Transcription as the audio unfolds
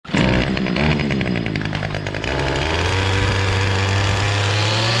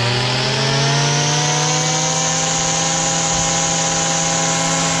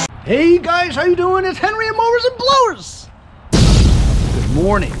Hey guys, how you doing? It's Henry and Mowers and Blowers. Good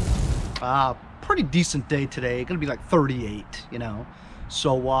morning. Pretty decent day today. Gonna be like 38, you know.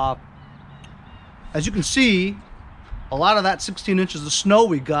 So as you can see, a lot of that 16 inches of snow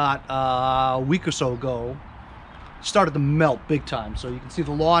we got a week or so ago started to melt big time. So you can see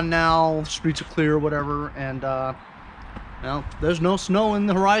the lawn now, streets are clear, whatever, and well, there's no snow in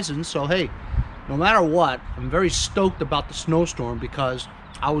the horizon. So hey, no matter what, I'm very stoked about the snowstorm because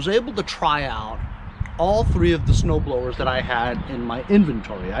I was able to try out all three of the snow blowers that I had in my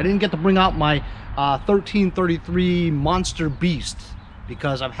inventory. I didn't get to bring out my 1333 Monster Beast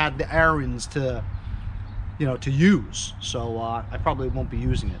because I've had the errands to, you know, to use. So I probably won't be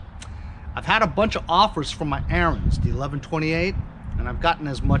using it. I've had a bunch of offers from my errands, the 1128, and I've gotten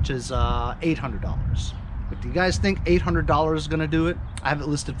as much as $800. But do you guys think $800 is gonna do it? I have it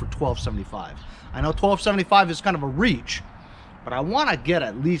listed for $1275. I know $1275 is kind of a reach, but I want to get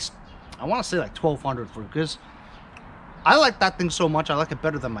at least, I want to say like $1,200 for it, because I like that thing so much. I like it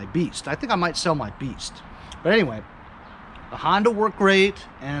better than my Beast. I think I might sell my Beast. But anyway, the Honda worked great,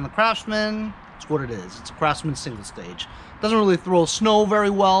 and the Craftsman, it's what it is. It's a Craftsman single stage. Doesn't really throw snow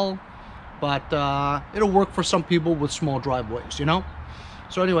very well, but it'll work for some people with small driveways, you know?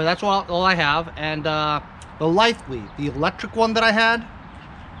 So anyway, that's all I have. And the Lively, the electric one that I had,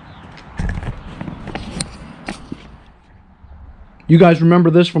 you guys remember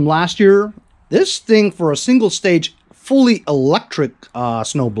this from last year? This thing, for a single stage, fully electric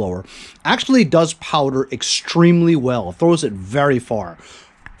snowblower, actually does powder extremely well. Throws it very far.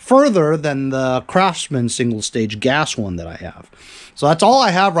 Further than the Craftsman single stage gas one that I have. So that's all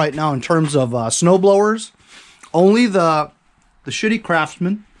I have right now in terms of snowblowers. Only the shitty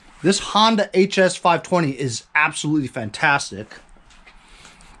Craftsman. This Honda HS520 is absolutely fantastic.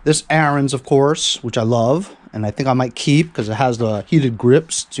 This Aaron's, of course, which I love, and I think I might keep because it has the heated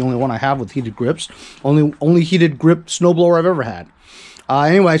grips. It's the only one I have with heated grips. Only heated grip snowblower I've ever had.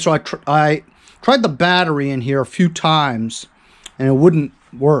 Anyway, so I tried the battery in here a few times, and it wouldn't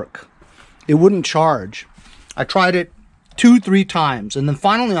work. It wouldn't charge. I tried it 2-3 times, and then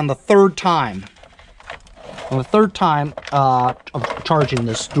finally on the third time, of charging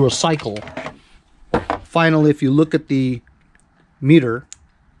this through a cycle, finally, if you look at the meter,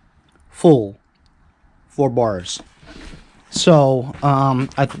 full 4 bars. So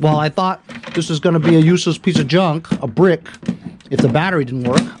I thought this was going to be a useless piece of junk, a brick, if the battery didn't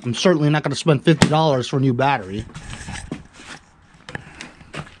work. I'm certainly not going to spend $50 for a new battery.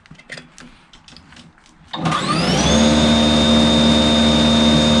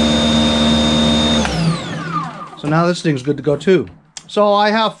 So now this thing's good to go too. So I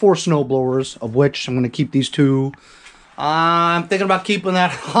have 4 snow blowers, of which I'm going to keep these 2. I'm thinking about keeping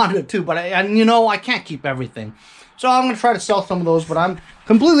that Honda too, but you know, I can't keep everything. So I'm going to try to sell some of those, but I'm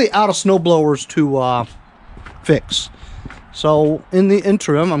completely out of snow blowers to fix. So in the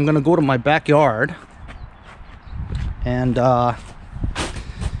interim, I'm going to go to my backyard and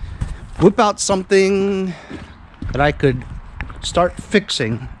whip out something that I could start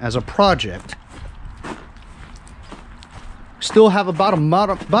fixing as a project. Still have about a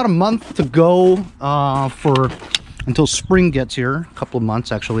month to go until spring gets here, a couple of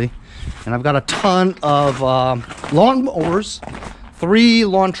months actually. And I've got a ton of lawn mowers, 3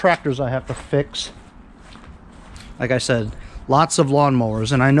 lawn tractors I have to fix. Like I said, lots of lawn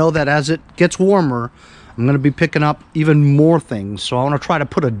mowers, and I know that as it gets warmer, I'm going to be picking up even more things. So I want to try to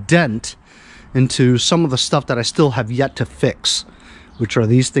put a dent into some of the stuff that I still have yet to fix, which are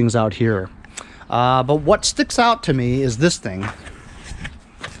these things out here. But what sticks out to me is this thing.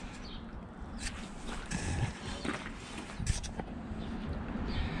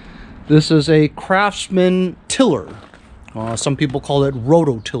 This is a Craftsman tiller. Some people call it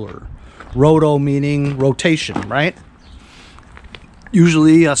rototiller. Roto meaning rotation, right?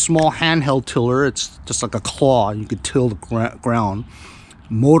 Usually a small handheld tiller. It's just like a claw. You could till the ground.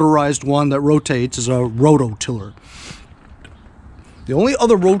 Motorized one that rotates is a rototiller. The only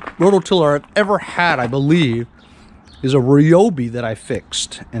other rototiller I've ever had, I believe, is a Ryobi that I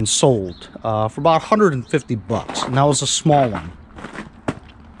fixed and sold for about 150 bucks. And that was a small one.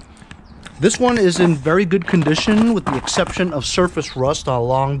 This one is in very good condition with the exception of surface rust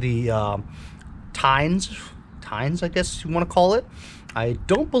along the tines, I guess you want to call it. I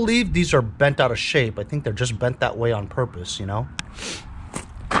don't believe these are bent out of shape. I think they're just bent that way on purpose, you know.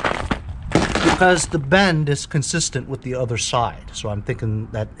 Because the bend is consistent with the other side. So I'm thinking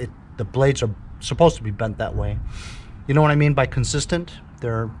that the blades are supposed to be bent that way. You know what I mean by consistent?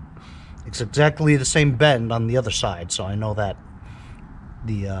 It's exactly the same bend on the other side. So I know that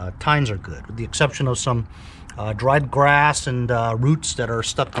the tines are good, with the exception of some dried grass and roots that are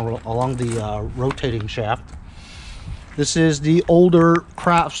stuck along the rotating shaft. This is the older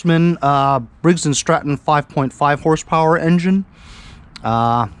Craftsman Briggs & Stratton 5.5 horsepower engine.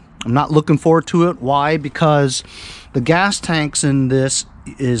 I'm not looking forward to it. Why? Because the gas tanks in this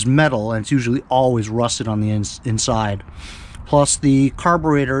is metal, and it's usually always rusted on the inside. Plus, the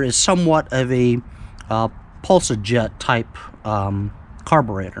carburetor is somewhat of a pulsajet type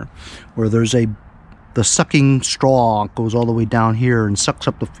carburetor, where there's the sucking straw goes all the way down here and sucks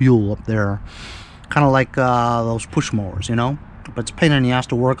up the fuel up there, kind of like those push mowers, you know. But it's a pain in the ass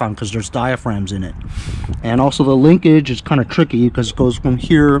to work on because there's diaphragms in it, and also the linkage is kind of tricky because it goes from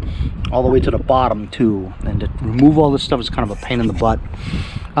here all the way to the bottom too, and to remove all this stuff is kind of a pain in the butt.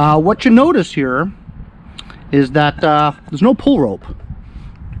 What you notice here is that there's no pull rope.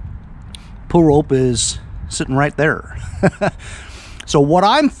 Pull rope is sitting right there. So what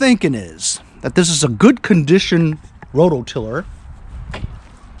I'm thinking is that this is a good condition rototiller.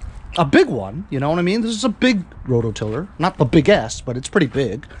 A big one, you know what I mean? This is a big rototiller. Not the biggest, but it's pretty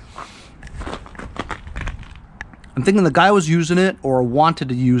big. I'm thinking the guy was using it or wanted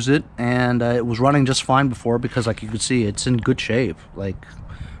to use it, and it was running just fine before, because like you could see, it's in good shape. Like,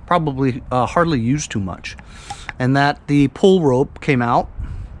 probably hardly used too much. And that the pull rope came out,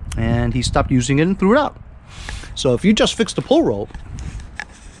 and he stopped using it and threw it out. So if you just fix the pull rope,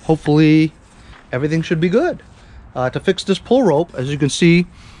 hopefully everything should be good. To fix this pull rope, as you can see,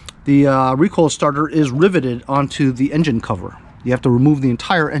 the recoil starter is riveted onto the engine cover. You have to remove the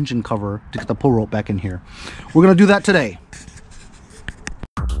entire engine cover to get the pull rope back in here. We're going to do that today.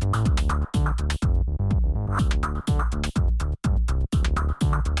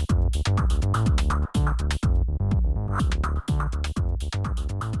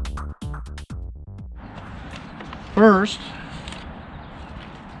 First,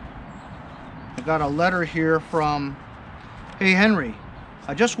 I got a letter here from, "Hey Henry,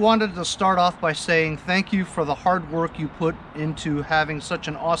 I just wanted to start off by saying thank you for the hard work you put into having such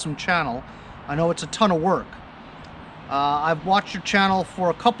an awesome channel. I know it's a ton of work. I've watched your channel for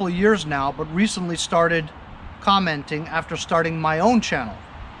a couple of years now, but recently started commenting after starting my own channel.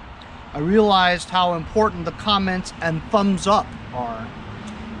 I realized how important the comments and thumbs up are.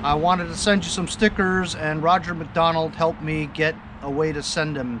 I wanted to send you some stickers, and Roger McDonald helped me get a way to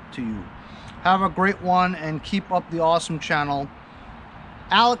send them to you. Have a great one and keep up the awesome channel.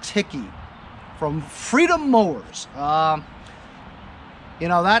 Alex Hickey from Freedom Mowers." You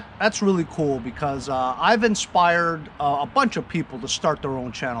know, that's really cool, because I've inspired a bunch of people to start their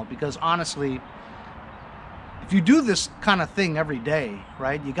own channel, because honestly, if you do this kind of thing every day,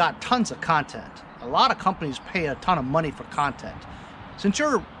 right, you got tons of content. A lot of companies pay a ton of money for content. Since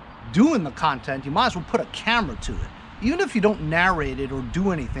you're doing the content, you might as well put a camera to it. Even if you don't narrate it or do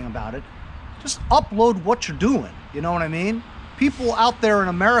anything about it, just upload what you're doing. You know what I mean? People out there in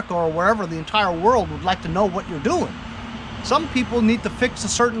America or wherever, the entire world, would like to know what you're doing. Some people need to fix a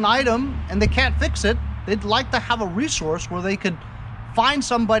certain item and they can't fix it. They'd like to have a resource where they could find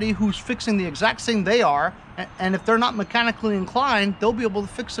somebody who's fixing the exact same they are, and if they're not mechanically inclined, they'll be able to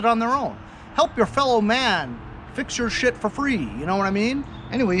fix it on their own. Help your fellow man fix your shit for free, you know what I mean?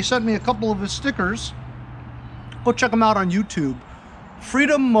 Anyway, he sent me a couple of his stickers. Go check them out on YouTube.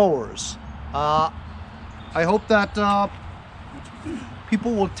 Freedom Mowers. I hope that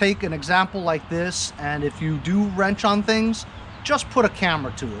people will take an example like this, and if you do wrench on things, just put a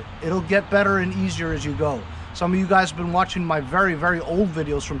camera to it. It'll get better and easier as you go. Some of you guys have been watching my very, very old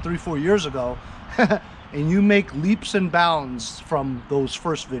videos from 3-4 years ago, and you make leaps and bounds from those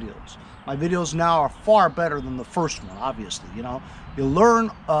first videos. My videos now are far better than the first one, obviously, you know. You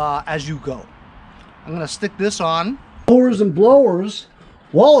learn as you go. I'm gonna stick this on. Mowers and Blowers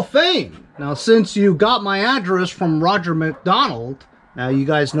Wall of Fame. Now, since you got my address from Roger McDonald, now you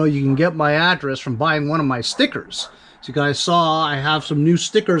guys know you can get my address from buying one of my stickers. As you guys saw, I have some new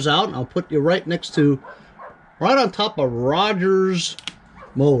stickers out, and I'll put you right next to, right on top of Roger's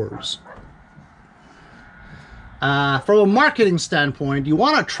Mowers. From a marketing standpoint, you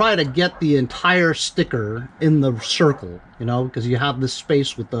want to try to get the entire sticker in the circle, you know, because you have this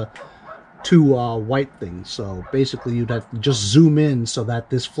space with the two white things. So basically you'd have to just zoom in so that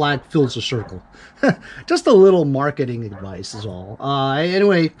this flag fills the circle. Just a little marketing advice is all.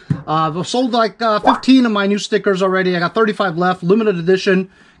 Anyway, I've sold like 15 of my new stickers already. I got 35 left, limited edition.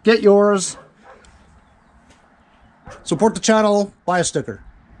 Get yours. Support the channel, buy a sticker.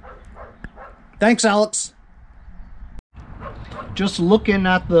 Thanks, Alex. Just looking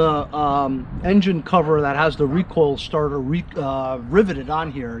at the engine cover that has the recoil starter riveted on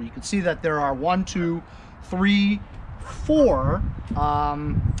here, you can see that there are 1, 2, 3, 4,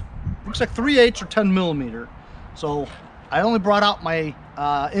 looks like 3/8 or 10 millimeter So I only brought out my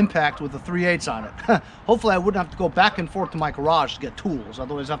impact with the 3/8 on it. Hopefully I wouldn't have to go back and forth to my garage to get tools.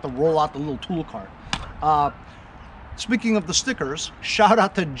 Otherwise I have to roll out the little tool cart. Speaking of the stickers, shout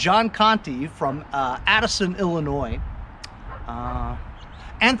out to John Conti from Addison, Illinois.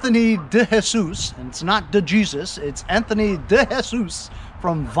 Anthony De Jesus, and it's not De Jesus, it's Anthony De Jesus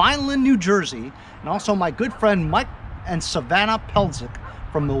from Vineland, New Jersey, and also my good friend Mike and Savannah Pelzik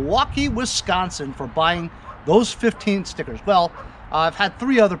from Milwaukee, Wisconsin, for buying those 15 stickers. Well, I've had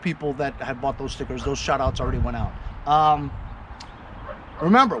 3 other people that have bought those stickers. Those shout outs already went out.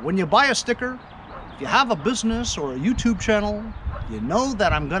 Remember, when you buy a sticker, if you have a business or a YouTube channel, you know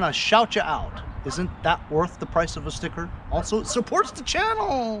that I'm gonna shout you out. Isn't that worth the price of a sticker? Also, it supports the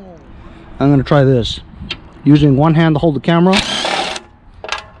channel. I'm gonna try this. Using one hand to hold the camera,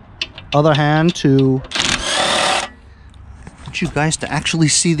 other hand to get you guys to actually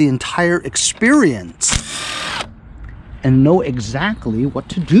see the entire experience and know exactly what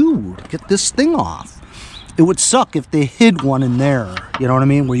to do to get this thing off. It would suck if they hid one in there, you know what I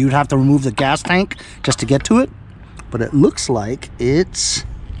mean, where you'd have to remove the gas tank just to get to it. But it looks like it's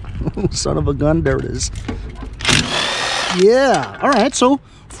son of a gun, there it is. Yeah, all right, so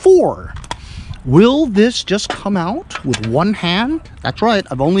 4. Will this just come out with one hand? That's right,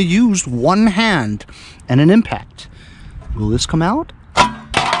 I've only used one hand and an impact. Will this come out?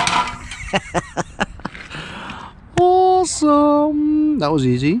 Awesome, that was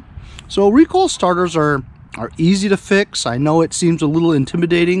easy. So recoil starters are easy to fix. I know it seems a little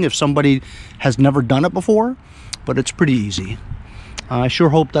intimidating if somebody has never done it before, but it's pretty easy. I sure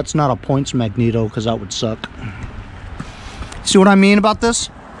hope that's not a points magneto, because that would suck. See what I mean about this?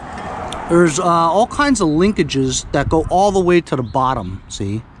 There's all kinds of linkages that go all the way to the bottom,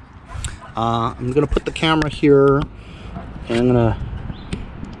 see? I'm gonna put the camera here, and I'm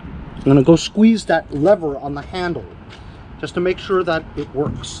gonna go squeeze that lever on the handle just to make sure that it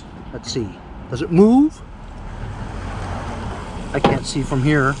works. Let's see. Does it move? I can't see from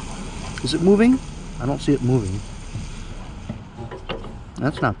here. Is it moving? I don't see it moving.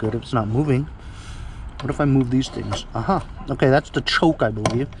 That's not good if it's not moving. What if I move these things? Aha. Okay, that's the choke, I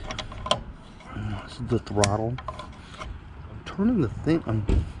believe. This is the throttle. I'm turning the thing. I'm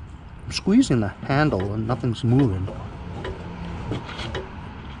squeezing the handle and nothing's moving.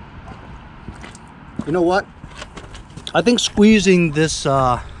 You know what? I think squeezing this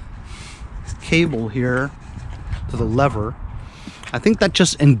cable here to the lever, I think that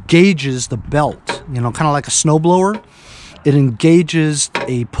just engages the belt. You know, kind of like a snowblower. It engages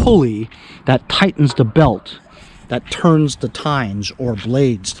a pulley that tightens the belt, that turns the tines or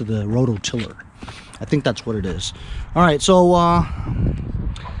blades to the rototiller. I think that's what it is. All right, so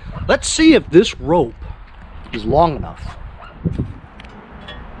let's see if this rope is long enough.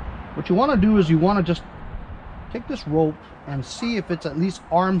 What you want to do is you want to just take this rope and see if it's at least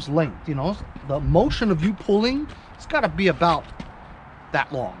arm's length. You know, the motion of you pulling, it's got to be about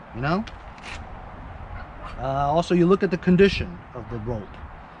that long, you know? Also, you look at the condition of the rope.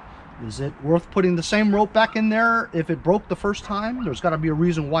 Is it worth putting the same rope back in there if it broke the first time? There's got to be a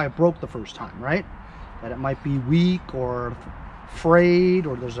reason why it broke the first time, right? That it might be weak or frayed,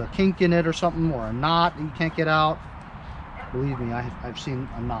 or there's a kink in it or something, or a knot that you can't get out. Believe me, I've seen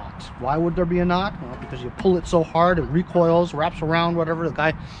a knot. Why would there be a knot? Well, because you pull it so hard, it recoils, wraps around, whatever. The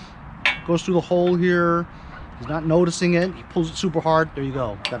guy goes through the hole here. He's not noticing it. He pulls it super hard. There you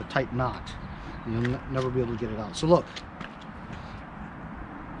go. Got a tight knot. You'll never be able to get it out. So look,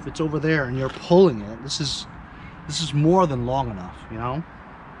 if it's over there and you're pulling it, this is more than long enough, you know?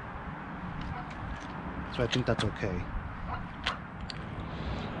 So I think that's okay.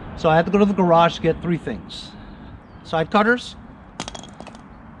 So I had to go to the garage to get 3 things. Side cutters,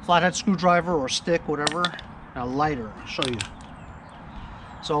 flathead screwdriver or stick, whatever, and a lighter. I'll show you.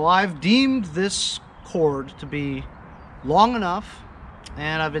 So I've deemed this cord to be long enough,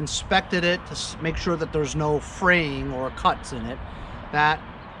 and I've inspected it to make sure that there's no fraying or cuts in it, that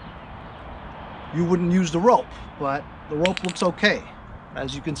you wouldn't use the rope. But the rope looks okay.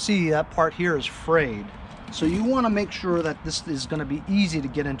 As you can see, that part here is frayed. So you want to make sure that this is going to be easy to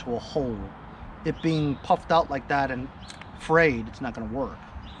get into a hole. It being puffed out like that and frayed, it's not going to work.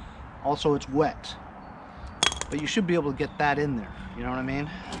 Also, it's wet. But you should be able to get that in there. You know what I mean?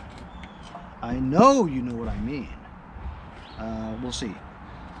 I know you know what I mean. We'll see.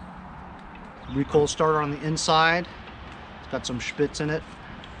 Recoil starter on the inside. It's got some spits in it.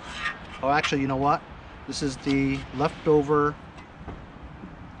 Oh, actually, you know what? This is the leftover.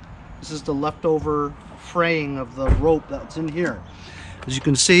 This is the leftover fraying of the rope that's in here. As you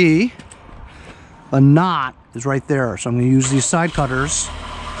can see, a knot is right there. So I'm going to use these side cutters,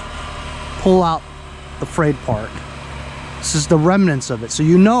 pull out the frayed part. This is the remnants of it. So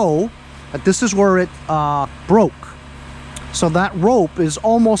you know that this is where it broke. So that rope is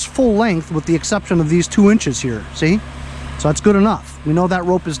almost full length with the exception of these 2 inches here, see? So that's good enough. We know that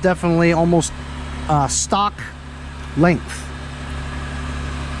rope is definitely almost stock length.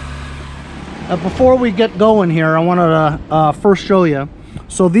 Before we get going here, I wanted to first show you.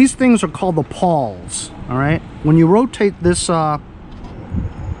 So these things are called the pawls, all right? When you rotate this,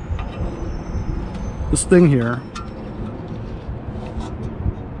 this thing here,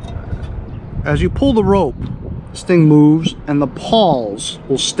 as you pull the rope, this thing moves and the pawls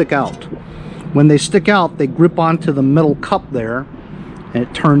will stick out. When they stick out, they grip onto the metal cup there and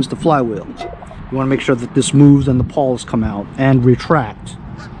it turns the flywheel. You want to make sure that this moves and the pawls come out and retract,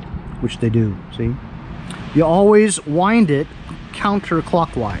 which they do, see? You always wind it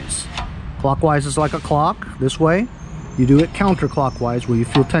counterclockwise. Clockwise is like a clock, this way. You do it counterclockwise where you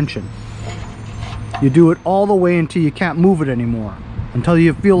feel tension. You do it all the way until you can't move it anymore, until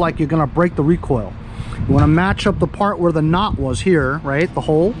you feel like you're gonna break the recoil. You wanna match up the part where the knot was here, right, the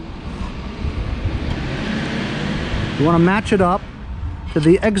hole. You wanna match it up to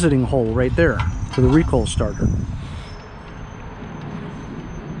the exiting hole right there, to the recoil starter.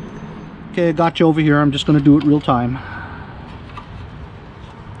 Okay, I got you over here. I'm just gonna do it real time.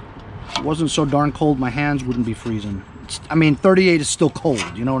 If it wasn't so darn cold, my hands wouldn't be freezing. I mean, 38 is still cold,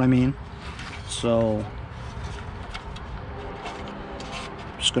 you know what I mean? So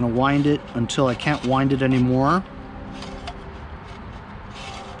just gonna wind it until I can't wind it anymore.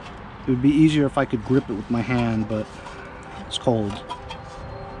 It would be easier if I could grip it with my hand, but it's cold.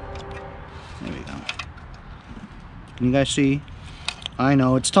 There we go. Can you guys see? I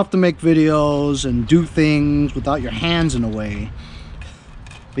know it's tough to make videos and do things without your hands in a way,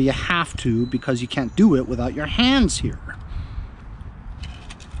 but you have to, because you can't do it without your hands here.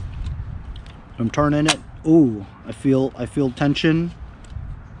 I'm turning it. Ooh, I feel tension,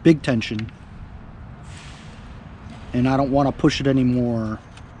 big tension, and I don't want to push it any more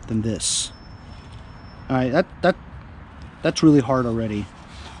than this. All right, that's really hard already.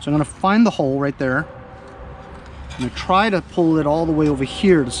 So I'm gonna find the hole right there. I'm gonna try to pull it all the way over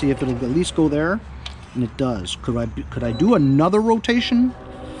here to see if it'll at least go there, and it does. Could I do another rotation?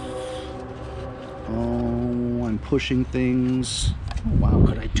 Oh, I'm pushing things. Oh, wow,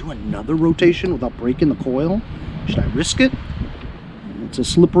 could I do another rotation without breaking the coil? Should I risk it? It's a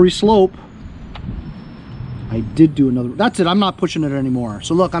slippery slope. I did do another. That's it, I'm not pushing it anymore.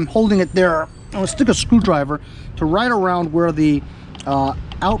 So look, I'm holding it there. I'm gonna stick a screwdriver to right around where the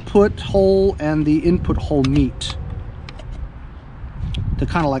output hole and the input hole meet, to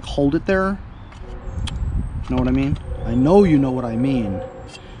kind of like hold it there. Know what I mean? I know you know what I mean.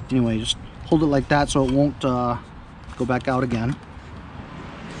 Anyway, just hold it like that so it won't go back out again.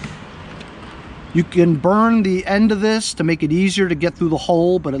 You can burn the end of this to make it easier to get through the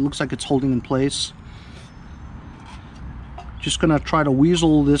hole, but it looks like it's holding in place. Just gonna try to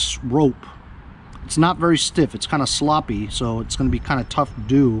weasel this rope. It's not very stiff, it's kind of sloppy, so it's gonna be kind of tough to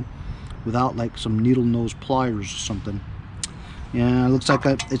do without like some needle nose pliers or something. Yeah, it looks like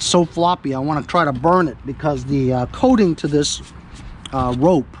it's so floppy. I want to try to burn it because the coating to this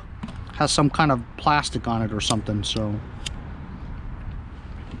rope has some kind of plastic on it or something, so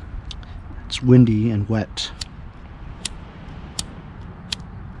it's windy and wet.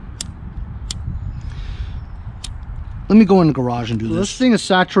 Let me go in the garage and do this. This thing is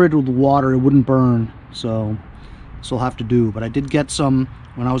saturated with water, it wouldn't burn, so this will have to do. But I did get some,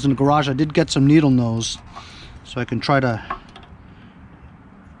 when I was in the garage, I did get some needle nose, so I can try to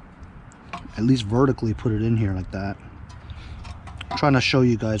at least vertically put it in here like that. I'm trying to show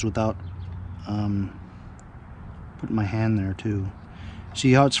you guys without putting my hand there too.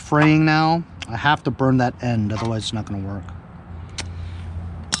 See how it's fraying now? I have to burn that end, otherwise it's not going to work.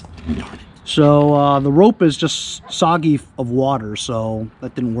 Darn it. So the rope is just soggy of water, so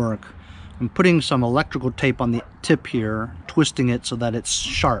that didn't work. I'm putting some electrical tape on the tip here, twisting it so that it's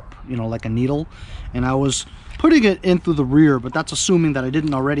sharp, you know, like a needle. And I was putting it in through the rear, but that's assuming that I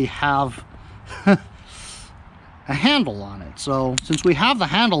didn't already have a handle on it. So since we have the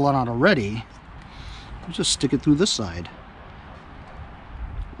handle on it already, I'll just stick it through this side.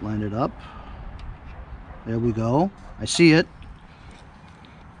 Line it up. There we go. I see it.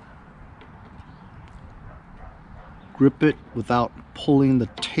 Grip it without pulling the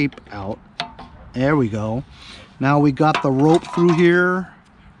tape out. There we go. Now we got the rope through here.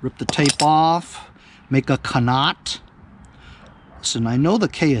 Rip the tape off. Make a knot. Listen, I know the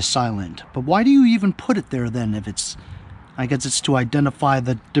K is silent, but why do you even put it there then if it's, I guess it's to identify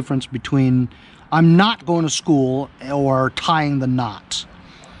the difference between I'm not going to school or tying the knot.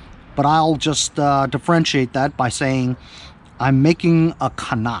 but I'll just differentiate that by saying I'm making a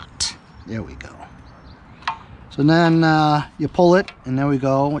kanat. There we go. So then you pull it, and there we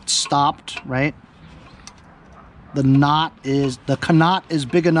go. It's stopped, right? The kanat is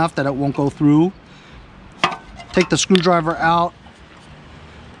big enough that it won't go through. Take the screwdriver out.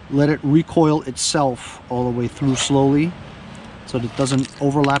 Let it recoil itself all the way through slowly, so that it doesn't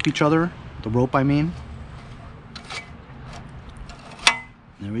overlap each other. The rope, I mean.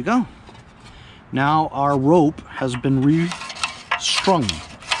 There we go. Now our rope has been restrung.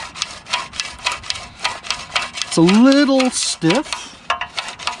 It's a little stiff,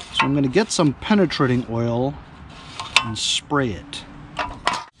 so I'm going to get some penetrating oil and spray it.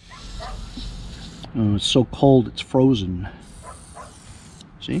 Oh, it's so cold it's frozen.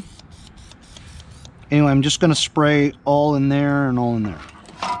 See? Anyway, I'm just going to spray all in there and all in there.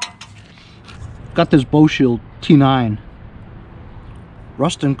 Got this Bow Shield T9.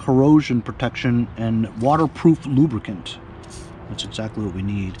 Rust and corrosion protection and waterproof lubricant. That's exactly what we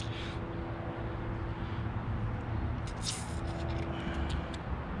need.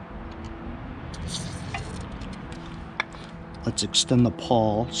 Let's extend the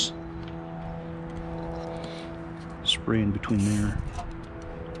pawls. Spray in between there.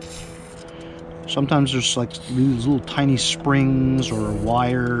 Sometimes there's like these little tiny springs or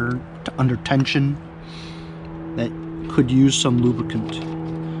wire under tension that could use some lubricant.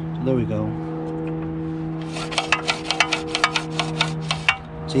 So there we go.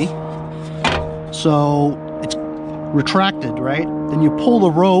 See? So it's retracted, right? Then you pull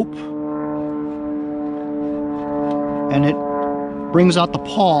the rope and it brings out the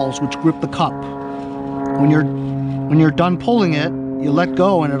pawls which grip the cup. When you're done pulling it, you let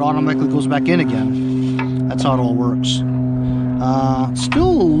go and it automatically goes back in again. That's how it all works. Still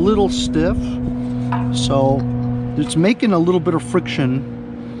a little stiff, so it's making a little bit of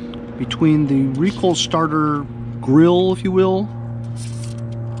friction between the recoil starter grill, if you will.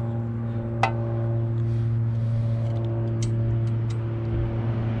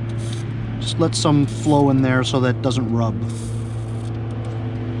 Just let some flow in there so that it doesn't rub.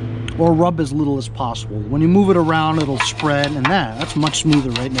 Or rub as little as possible. When you move it around, it'll spread, and that's much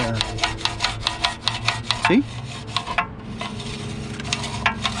smoother right there. See?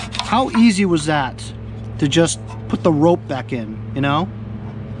 How easy was that to just put the rope back in, you know?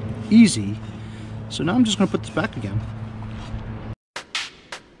 Easy. So now I'm just going to put this back again.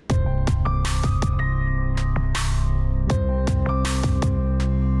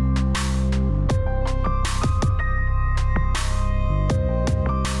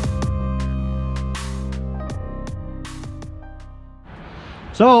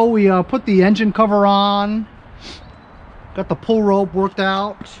 So we put the engine cover on, got the pull rope worked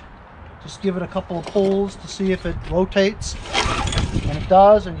out. Just give it a couple of pulls to see if it rotates, and it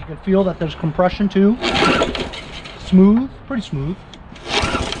does, and you can feel that there's compression too. Smooth, pretty smooth.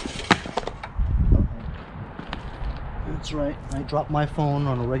 That's right, I drop my phone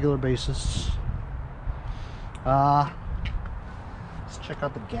on a regular basis. Let's check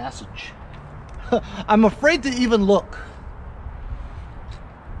out the gassage. I'm afraid to even look.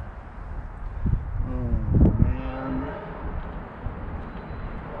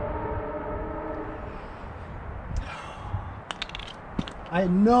 I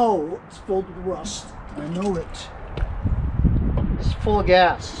know it's filled with rust. I know it. It's full of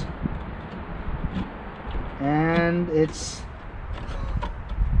gas. And it's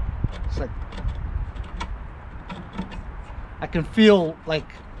like, I can feel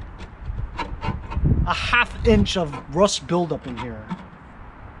like a ½ inch of rust buildup in here.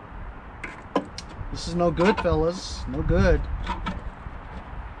 This is no good, fellas. No good.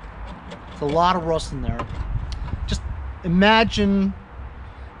 It's a lot of rust in there. Just imagine,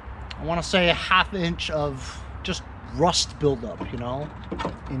 I want to say a ½ inch of just rust buildup, you know,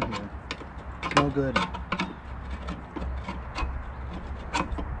 in here. No good.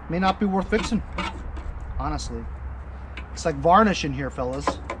 May not be worth fixing, honestly. It's like varnish in here, fellas.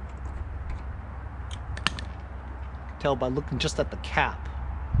 Tell by looking just at the cap.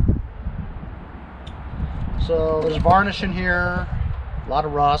 So there's varnish in here, a lot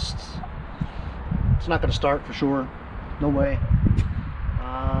of rust. It's not going to start for sure. No way.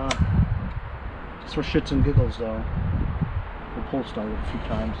 Just for shits and giggles though. We'll pull start it a few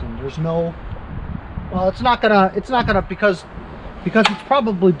times, and there's no. Well, it's not gonna because it's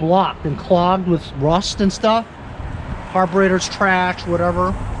probably blocked and clogged with rust and stuff. Carburetor's trash,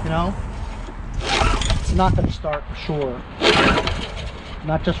 whatever, you know. It's not gonna start for sure.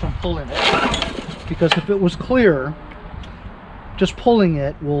 Not just from pulling it. Because if it was clear, just pulling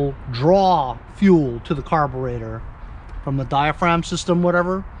it will draw fuel to the carburetor from the diaphragm system,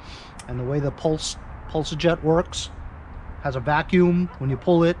 whatever. And the way the pulse-jet works, has a vacuum. When you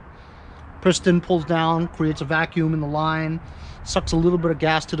pull it, piston pulls down, creates a vacuum in the line, sucks a little bit of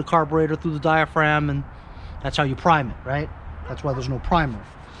gas to the carburetor through the diaphragm, and that's how you prime it, right? That's why there's no primer.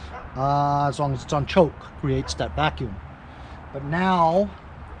 As long as it's on choke, creates that vacuum. But now,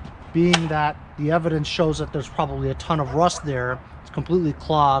 being that the evidence shows that there's probably a ton of rust there, it's completely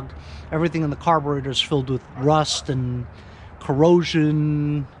clogged. Everything in the carburetor is filled with rust and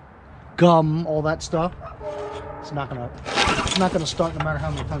corrosion, gum, all that stuff. It's not gonna start no matter how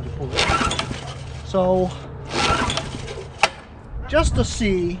many times you pull it. So, just to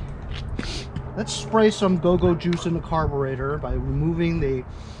see, let's spray some go-go juice in the carburetor by removing the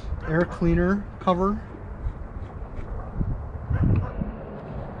air cleaner cover.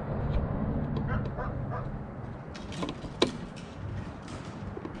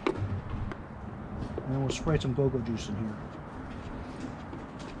 And then we'll spray some go-go juice in here.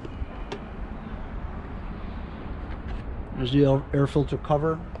 There's the air filter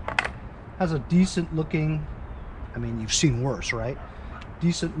cover. Has a decent looking, I mean, you've seen worse, right?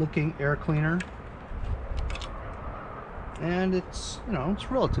 Decent looking air cleaner. And it's, you know, it's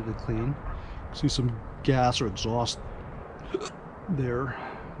relatively clean. See some gas or exhaust there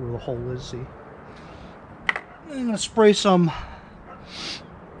where the hole is, see? I'm gonna spray some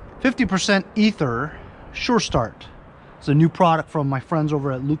 50% ether Sure Start. It's a new product from my friends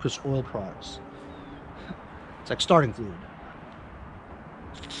over at Lucas Oil Products. It's like starting fluid.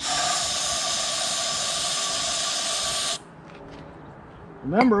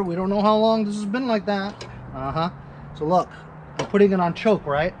 Remember, we don't know how long this has been like that. So look, I'm putting it on choke,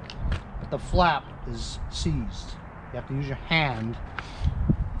 right? But the flap is seized. You have to use your hand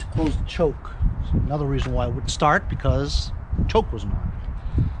to close the choke. So another reason why it wouldn't start, because the choke wasn't on.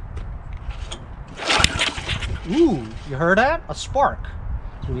 Ooh, you heard that? A spark.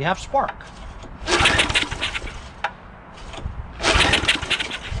 So we have spark.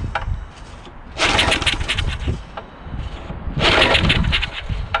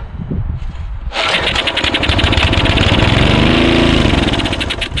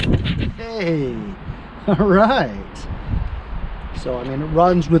 Hey, all right. So, I mean, it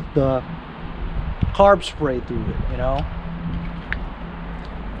runs with the carb spray through it, you know?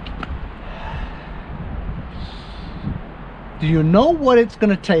 Do you know what it's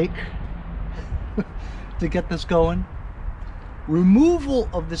going to take to get this going? Removal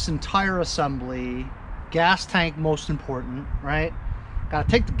of this entire assembly, gas tank most important, right? Got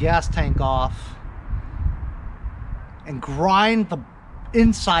to take the gas tank off and grind the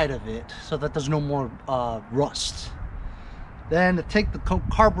inside of it so that there's no more rust. Then to take the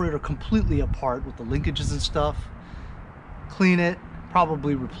carburetor completely apart with the linkages and stuff, clean it,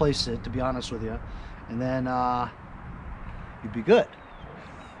 probably replace it, to be honest with you, and then you'd be good.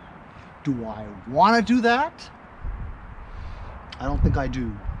 Do I want to do that? I don't think I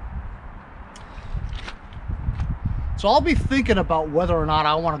do. So I'll be thinking about whether or not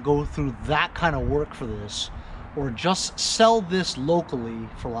I want to go through that kind of work for this, or just sell this locally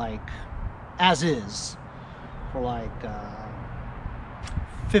for like, as is, for like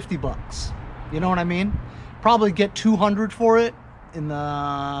 50 bucks. You know what I mean? Probably get 200 for it in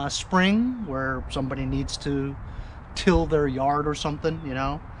the spring where somebody needs to till their yard or something, you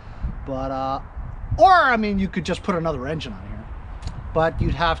know? But, or I mean, you could just put another engine on here, but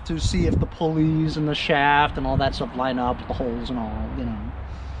you'd have to see if the pulleys and the shaft and all that stuff line up with the holes and all, you know?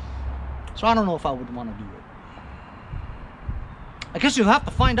 So I don't know if I would want to do it. I guess you'll have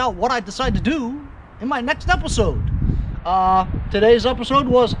to find out what I decide to do in my next episode. Today's episode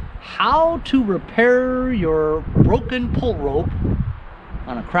was how to repair your broken pull rope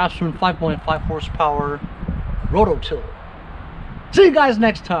on a Craftsman 5.5 horsepower rototiller. See you guys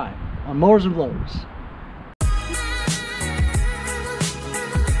next time on Mowers and Blowers.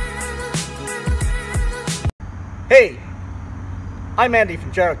 Hey, I'm Andy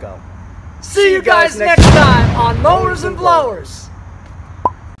from Jericho. See you guys next time on Mowers and Blowers.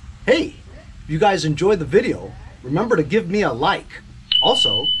 Hey, if you guys enjoyed the video, remember to give me a like.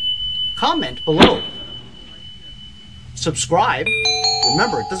 Also, comment below. Subscribe.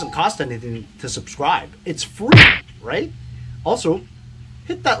 Remember, it doesn't cost anything to subscribe. It's free, right? Also,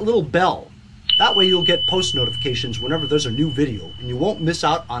 hit that little bell. That way you'll get post notifications whenever there's a new video, and you won't miss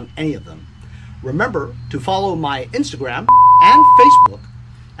out on any of them. Remember to follow my Instagram and Facebook,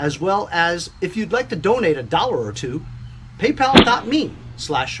 as well as, if you'd like to donate $1 or $2,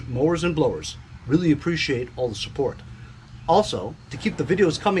 paypal.me/mowersandblowers. Really appreciate all the support. Also, to keep the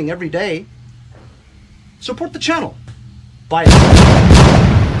videos coming every day, support the channel. Bye.